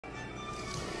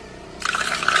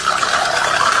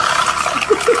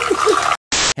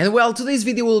And well, today's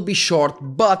video will be short,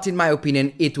 but in my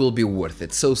opinion it will be worth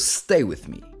it, so stay with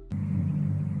me.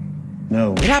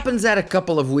 No. It happens that a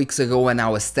couple of weeks ago when I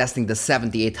was testing the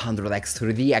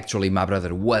 7800X3D, actually my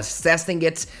brother was testing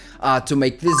it to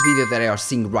make this video that you are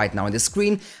seeing right now on the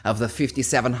screen of the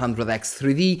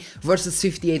 5700X3D versus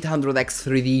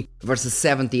 5800X3D versus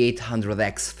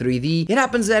 7800X3D. It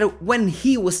happens that when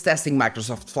he was testing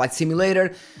Microsoft Flight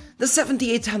Simulator, the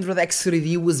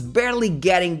 7800X3D was barely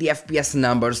getting the FPS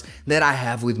numbers that I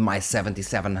have with my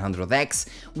 7700X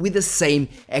with the same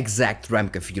exact RAM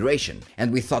configuration.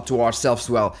 And we thought to ourselves,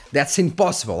 well, that's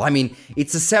impossible. I mean,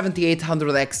 it's a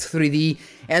 7800X3D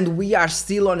and we are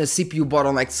still on a CPU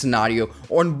bottleneck scenario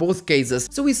on both cases.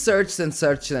 So we searched and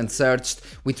searched and searched.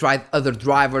 We tried other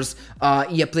drivers,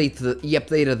 he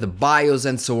updated the BIOS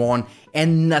and so on,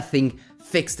 and nothing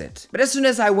fixed it. But as soon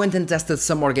as I went and tested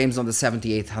some more games on the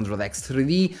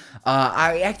 7800X3D,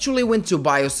 I actually went to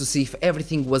BIOS to see if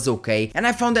everything was okay, and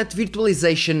I found that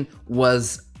virtualization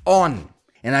was on.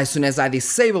 And as soon as I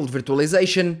disabled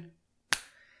virtualization,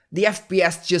 the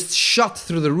FPS just shot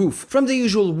through the roof, from the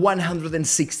usual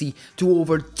 160 to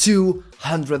over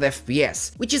 200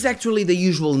 FPS, which is actually the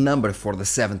usual number for the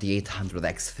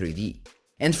 7800X3D.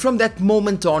 And from that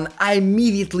moment on, I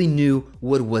immediately knew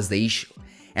what was the issue,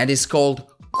 and it's called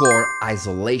core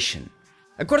isolation.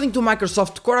 According to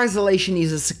Microsoft, core isolation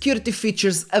is a security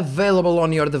features available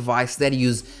on your device that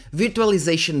use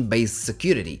virtualization-based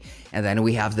security. And then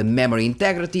we have the memory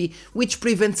integrity, which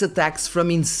prevents attacks from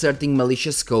inserting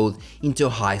malicious code into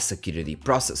high security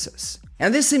processes.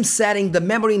 And this same setting, the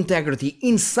memory integrity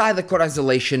inside the core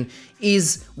isolation,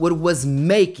 is what was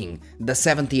making the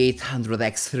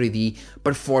 7800X3D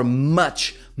perform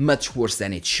much worse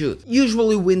than it should.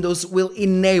 Usually Windows will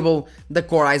enable the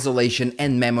core isolation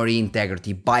and memory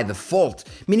integrity by default,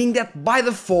 meaning that by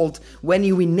default, when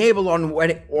you enable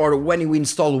or when you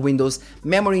install Windows,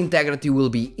 memory integrity will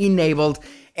be enabled,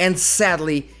 and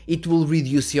sadly it will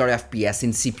reduce your FPS in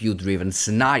CPU driven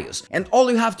scenarios. And all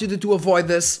you have to do to avoid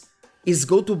this is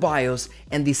go to BIOS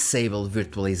and disable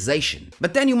virtualization.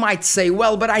 But then you might say,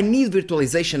 well, but I need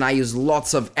virtualization. I use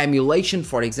lots of emulation,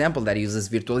 for example, that uses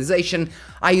virtualization.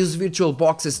 I use virtual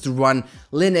boxes to run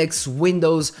Linux,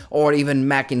 Windows, or even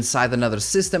Mac inside another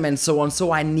system and so on,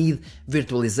 so I need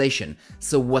virtualization.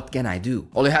 So what can I do?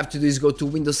 All you have to do is go to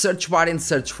Windows search bar and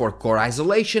search for core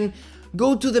isolation,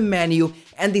 go to the menu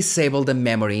and disable the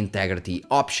memory integrity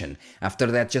option. After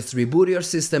that, just reboot your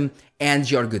system and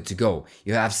you're good to go.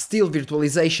 You have still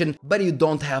virtualization, but you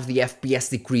don't have the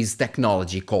FPS decrease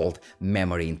technology called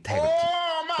memory integrity.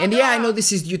 And yeah, I know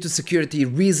this is due to security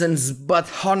reasons, but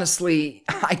honestly,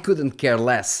 I couldn't care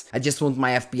less. I just want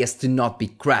my FPS to not be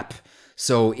crap.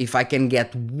 So if I can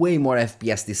get way more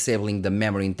FPS disabling the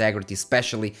memory integrity,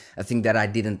 especially a thing that I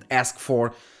didn't ask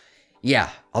for, yeah,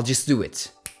 I'll just do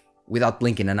it without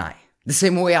blinking an eye. The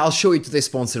same way I'll show you today's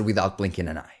sponsor without blinking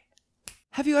an eye.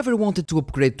 Have you ever wanted to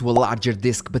upgrade to a larger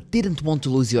disk but didn't want to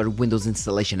lose your Windows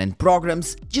installation and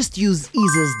programs? Just use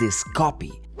EaseUS Disk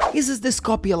Copy. EaseUS Disk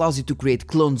Copy allows you to create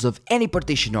clones of any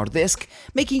partition or disk,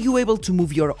 making you able to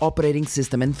move your operating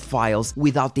system and files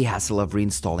without the hassle of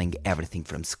reinstalling everything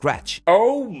from scratch.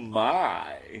 Oh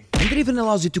my! And it even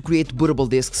allows you to create bootable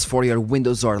disks for your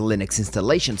Windows or Linux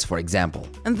installations, for example.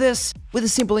 And this, with a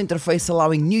simple interface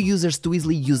allowing new users to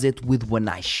easily use it with one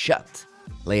eye shut.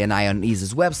 Lay an eye on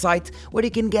EaseUS website, where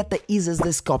you can get the EaseUS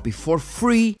Disk Copy for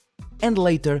free, and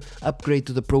later upgrade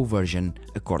to the Pro version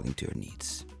according to your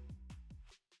needs.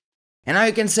 And now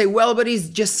you can say, well, but he's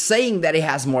just saying that he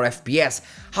has more FPS,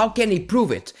 how can he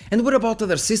prove it? And what about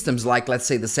other systems like, let's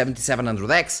say, the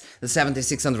 7700X, the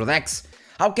 7600X?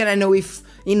 How can I know if,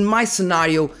 in my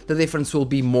scenario, the difference will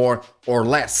be more or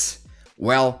less?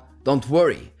 Well, don't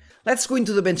worry. Let's go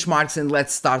into the benchmarks and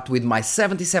let's start with my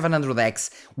 7700X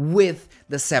with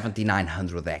the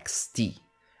 7900XT.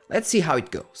 Let's see how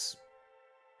it goes.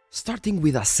 Starting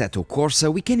with Assetto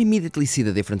Corsa, we can immediately see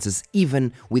the differences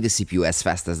even with the CPU as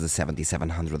fast as the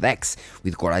 7700X,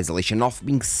 with core isolation off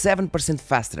being 7%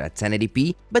 faster at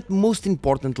 1080p, but most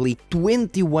importantly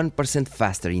 21%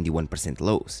 faster in the 1%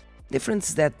 lows.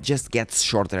 Difference that just gets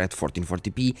shorter at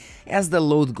 1440p as the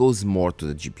load goes more to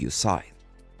the GPU side.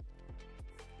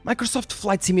 Microsoft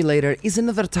Flight Simulator is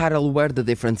another title where the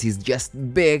difference is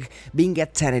just big, being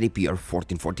at 1080p or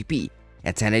 1440p.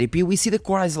 At 1080p we see the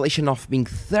core isolation off being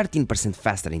 13%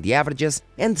 faster in the averages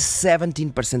and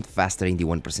 17% faster in the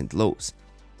 1% lows.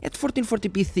 At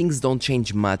 1440p things don't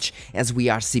change much as we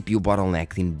are CPU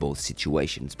bottlenecked in both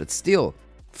situations, but still,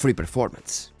 free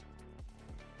performance.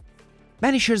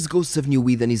 Banishers Ghosts of New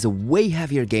Eden is a way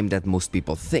heavier game than most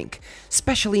people think,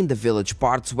 especially in the village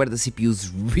parts where the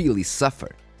CPUs really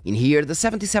suffer. In here, the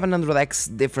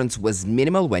 7700X difference was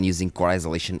minimal when using core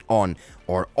isolation on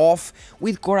or off,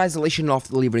 with core isolation off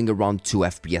delivering around 2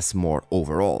 FPS more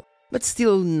overall, but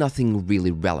still nothing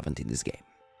really relevant in this game.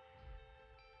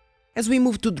 As we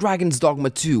move to Dragon's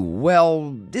Dogma 2,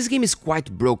 well, this game is quite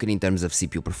broken in terms of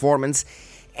CPU performance,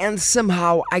 and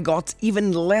somehow I got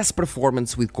even less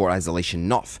performance with core isolation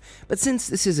off, but since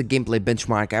this is a gameplay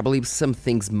benchmark, I believe some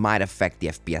things might affect the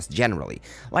FPS generally,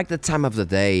 like the time of the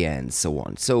day and so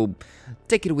on, so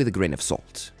take it with a grain of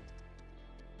salt.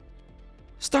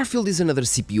 Starfield is another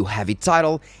CPU-heavy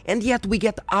title, and yet we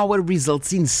get our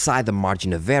results inside the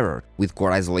margin of error, with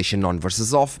core isolation on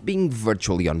versus off being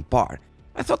virtually on par.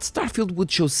 I thought Starfield would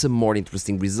show some more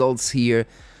interesting results here,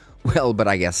 well, but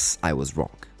I guess I was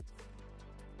wrong.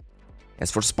 As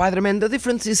for Spider-Man, the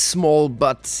difference is small,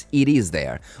 but it is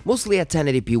there, mostly at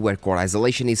 1080p where core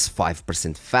isolation is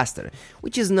 5% faster,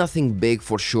 which is nothing big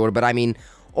for sure, but I mean,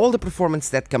 all the performance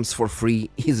that comes for free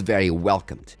is very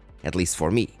welcomed, at least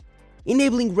for me.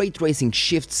 Enabling ray tracing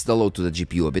shifts the load to the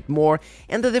GPU a bit more,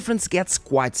 and the difference gets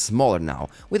quite smaller now,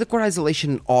 with the core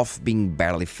isolation off being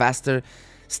barely faster.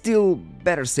 Still,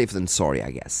 better safe than sorry, I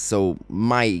guess, so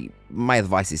my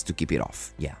advice is to keep it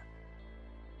off, yeah.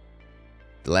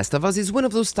 The Last of Us is one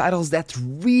of those titles that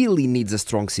really needs a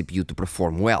strong CPU to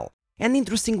perform well, and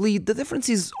interestingly, the difference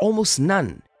is almost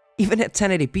none, even at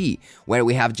 1080p, where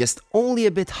we have just only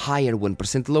a bit higher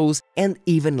 1% lows and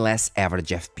even less average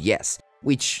FPS,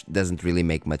 which doesn't really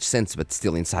make much sense but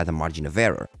still inside the margin of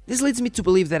error. This leads me to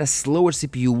believe that a slower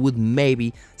CPU would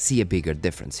maybe see a bigger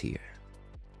difference here.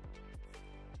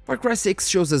 Far Cry 6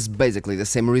 shows us basically the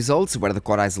same results, where the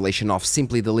core isolation off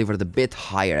simply delivered a bit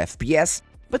higher FPS,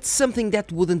 but something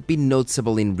that wouldn't be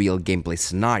noticeable in real gameplay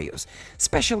scenarios,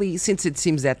 especially since it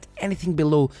seems that anything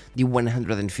below the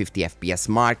 150 FPS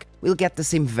mark will get the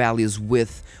same values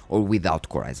with or without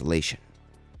core isolation.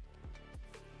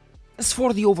 As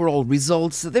for the overall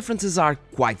results, the differences are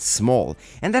quite small,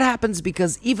 and that happens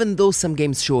because even though some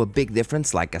games show a big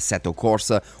difference like Assetto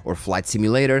Corsa or Flight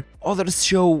Simulator, others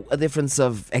show a difference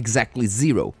of exactly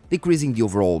 0, decreasing the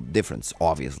overall difference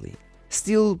obviously.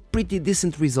 Still, pretty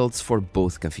decent results for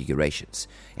both configurations.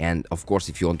 And of course,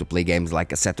 if you want to play games like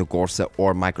Assetto Corsa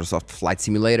or Microsoft Flight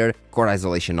Simulator, core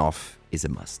isolation off is a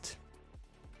must.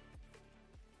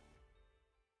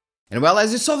 And well,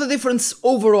 as you saw, the difference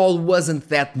overall wasn't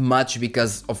that much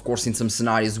because, of course, in some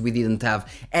scenarios we didn't have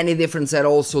any difference at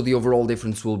all, so the overall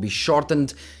difference will be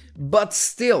shortened. But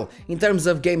still, in terms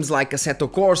of games like Assetto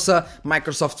Corsa,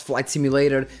 Microsoft Flight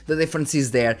Simulator, the difference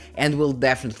is there and will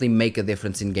definitely make a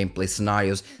difference in gameplay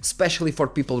scenarios, especially for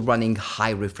people running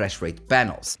high refresh rate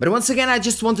panels. But once again, I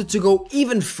just wanted to go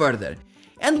even further.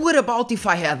 And what about if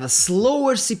I had a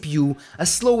slower CPU, a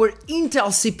slower Intel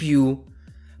CPU,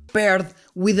 paired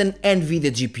with an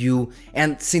NVIDIA GPU,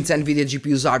 and since NVIDIA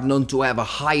GPUs are known to have a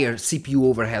higher CPU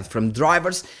overhead from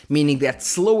drivers, meaning that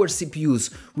slower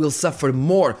CPUs will suffer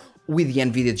more with the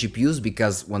NVIDIA GPUs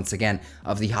because, once again,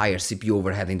 of the higher CPU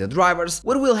overhead in the drivers,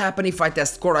 what will happen if I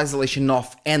test core isolation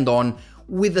off and on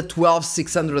with the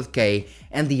 12600K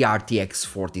and the RTX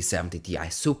 4070 Ti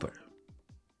Super?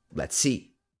 Let's see.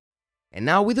 And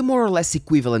now with a more or less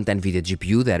equivalent NVIDIA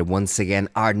GPU that once again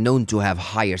are known to have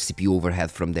higher CPU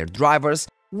overhead from their drivers,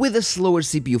 with a slower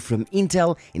CPU from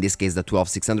Intel, in this case the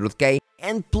 12600K,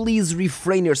 and please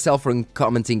refrain yourself from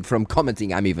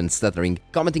commenting, I'm even stuttering,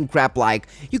 commenting crap like,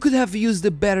 you could have used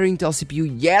a better Intel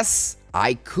CPU. Yes,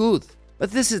 I could.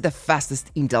 But this is the fastest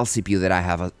Intel CPU that I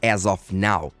have as of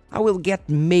now. I will get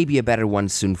maybe a better one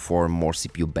soon for more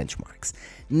CPU benchmarks.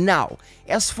 Now,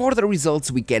 as for the results,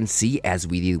 we can see, as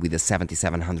we did with the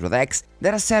 7700X,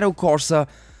 that Assetto Corsa,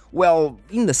 well,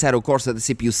 in the Assetto Corsa the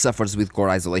CPU suffers with core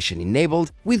isolation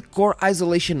enabled, with core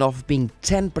isolation off being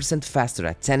 10% faster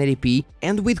at 1080p,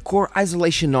 and with core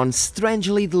isolation on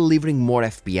strangely delivering more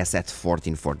FPS at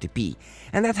 1440p.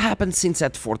 And that happens since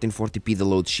at 1440p the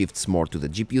load shifts more to the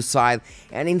GPU side,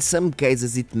 and in some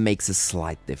cases it makes a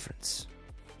slight difference.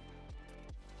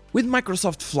 With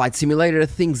Microsoft Flight Simulator,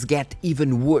 things get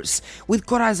even worse, with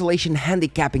core isolation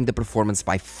handicapping the performance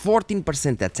by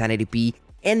 14% at 1080p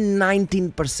and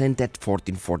 19% at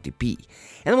 1440p.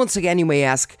 And once again you may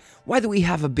ask, why do we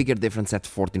have a bigger difference at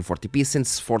 1440p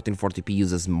since 1440p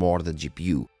uses more the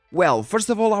GPU? Well, first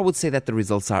of all, I would say that the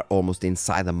results are almost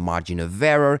inside the margin of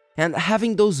error, and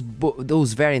having those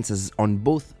variances on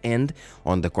both ends,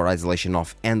 on the core isolation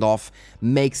off and off,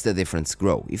 makes the difference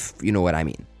grow, if you know what I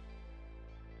mean.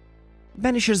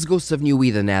 Banishers Ghosts of New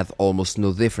Eden had almost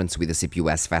no difference with the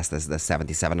CPU as fast as the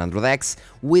 7700X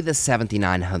with the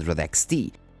 7900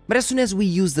 XT, But as soon as we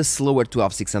use the slower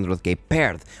 12600K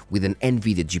paired with an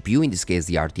NVIDIA GPU, in this case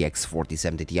the RTX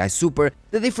 4070 Ti Super,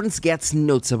 the difference gets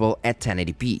noticeable at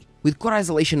 1080p, with core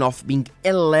isolation off being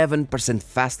 11%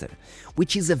 faster,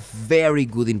 which is a very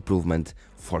good improvement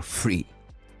for free.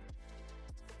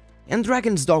 And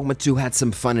Dragon's Dogma 2 had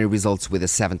some funny results with the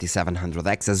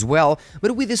 7700X as well,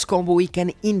 but with this combo we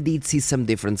can indeed see some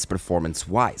difference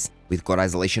performance-wise, with core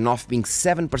isolation off being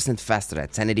 7% faster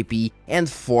at 1080p and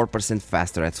 4%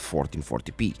 faster at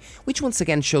 1440p, which once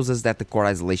again shows us that the core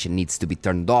isolation needs to be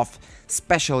turned off,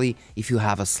 especially if you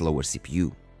have a slower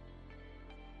CPU.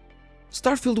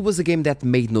 Starfield was a game that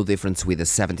made no difference with the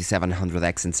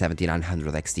 7700X and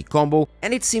 7900XT combo,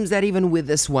 and it seems that even with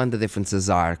this one the differences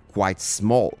are quite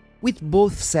small, with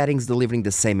both settings delivering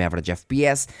the same average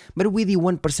FPS, but with the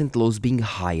 1% lows being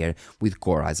higher with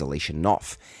core isolation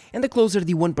off. And the closer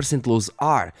the 1% lows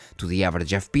are to the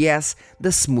average FPS,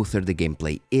 the smoother the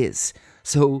gameplay is.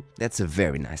 So that's a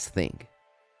very nice thing.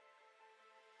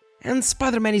 And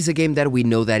Spider-Man is a game that we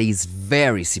know that is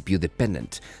very CPU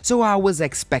dependent, so I was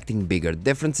expecting bigger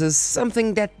differences,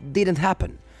 something that didn't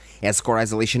happen, as core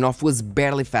isolation off was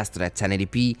barely faster at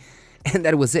 1080p, and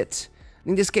that was it,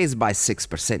 in this case by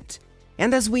 6%.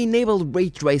 And as we enable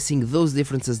ray tracing, those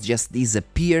differences just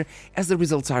disappear, as the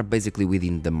results are basically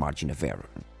within the margin of error.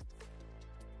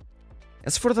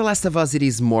 As for The Last of Us, it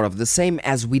is more of the same,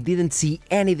 as we didn't see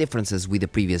any differences with the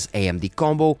previous AMD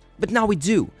combo, but now we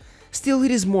do. Still,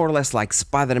 it is more or less like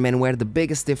Spider-Man, where the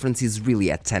biggest difference is really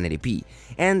at 1080p,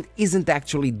 and isn't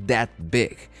actually that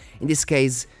big, in this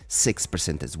case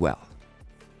 6% as well.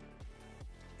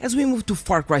 As we move to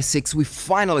Far Cry 6, we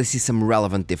finally see some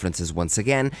relevant differences once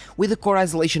again, with the core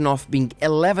isolation off being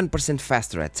 11%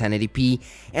 faster at 1080p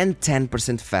and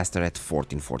 10% faster at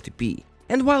 1440p.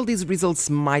 And while these results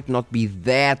might not be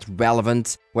that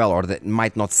relevant, well, or that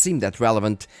might not seem that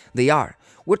relevant, they are.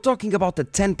 We're talking about a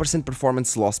 10%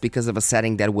 performance loss because of a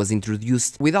setting that was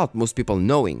introduced without most people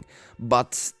knowing,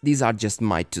 but these are just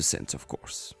my 2 cents, of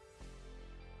course.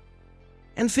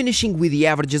 And finishing with the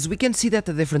averages, we can see that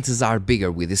the differences are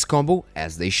bigger with this combo,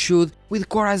 as they should, with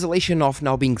core isolation off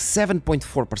now being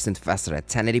 7.4% faster at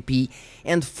 1080p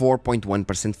and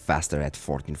 4.1% faster at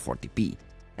 1440p.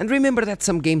 And remember that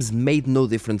some games made no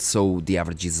difference, so the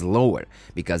average is lower,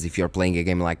 because if you're playing a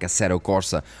game like Assetto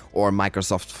Corsa or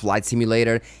Microsoft Flight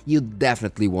Simulator, you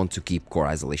definitely want to keep core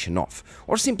isolation off,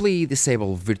 or simply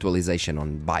disable virtualization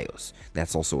on BIOS.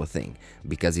 That's also a thing,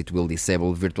 because it will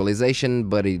disable virtualization,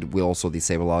 but it will also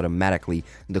disable automatically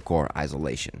the core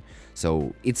isolation.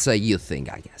 So it's a you thing,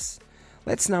 I guess.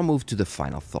 Let's now move to the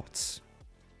final thoughts.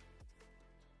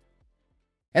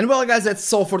 And well guys,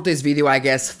 that's all for today's video, I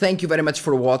guess. Thank you very much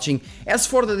for watching. As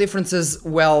for the differences,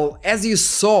 well, as you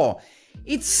saw,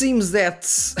 it seems that,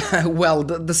 well,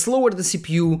 the slower the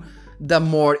CPU, the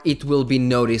more it will be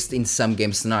noticed in some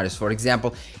game scenarios. For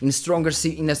example, in a stronger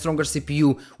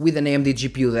CPU with an AMD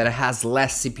GPU that has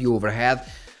less CPU overhead,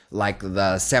 like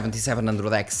the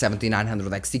 7700X,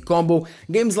 7900XT combo,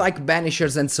 games like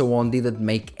Banishers and so on didn't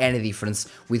make any difference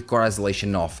with core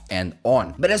isolation off and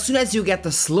on. But as soon as you get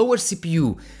a slower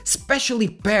CPU, especially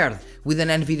paired with an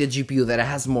NVIDIA GPU that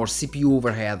has more CPU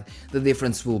overhead, the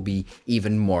difference will be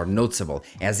even more noticeable,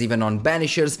 as even on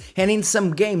Banishers and in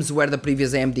some games where the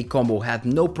previous AMD combo had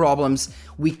no problems,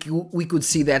 we could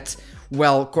see that,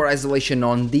 well, core isolation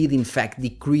on did in fact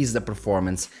decrease the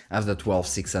performance of the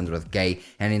 12600K,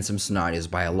 and in some scenarios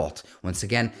by a lot. Once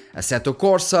again, Assetto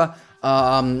Corsa,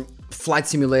 Flight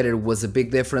Simulator was a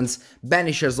big difference,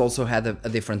 Banishers also had a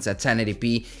difference at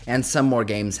 1080p, and some more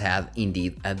games had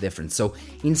indeed a difference. So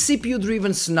in CPU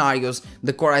driven scenarios,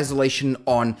 the core isolation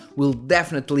on will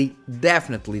definitely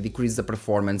decrease the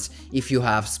performance if you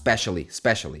have, especially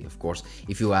of course,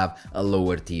 if you have a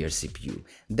lower tier CPU.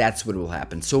 That's what will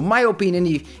happen. So my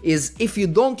opinion is, if you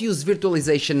don't use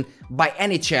virtualization by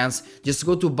any chance, just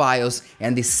go to BIOS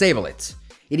and disable it.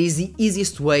 It is the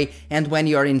easiest way, and when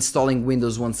you are installing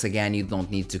Windows, once again, you don't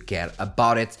need to care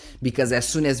about it, because as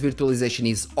soon as virtualization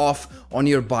is off on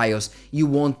your BIOS, you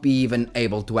won't be even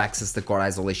able to access the core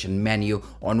isolation menu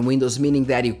on Windows, meaning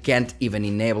that you can't even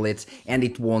enable it, and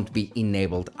it won't be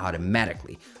enabled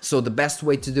automatically. So the best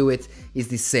way to do it is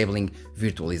disabling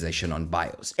virtualization on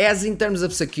BIOS. As in terms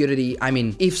of security, I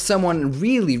mean, if someone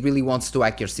really wants to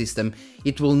hack your system,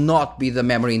 it will not be the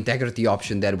memory integrity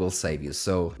option that will save you.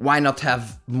 So why not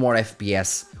have more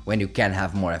FPS when you can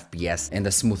have more FPS and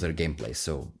a smoother gameplay?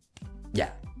 So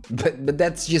yeah, but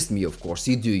that's just me, of course.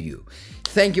 You do you.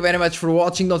 Thank you very much for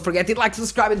watching. Don't forget to like,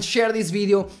 subscribe and share this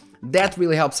video. that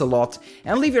really helps a lot.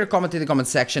 And leave your comment in the comment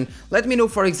section. Let me know,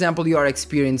 for example, your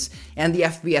experience and the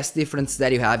FPS difference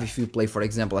that you have if you play, for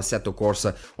example, Assetto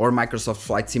Corsa or Microsoft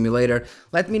Flight Simulator.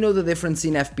 Let me know the difference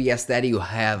in FPS that you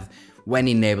have when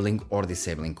enabling or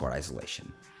disabling core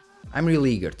isolation. I'm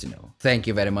really eager to know. Thank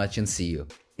you very much and see you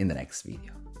in the next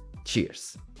video.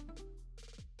 Cheers!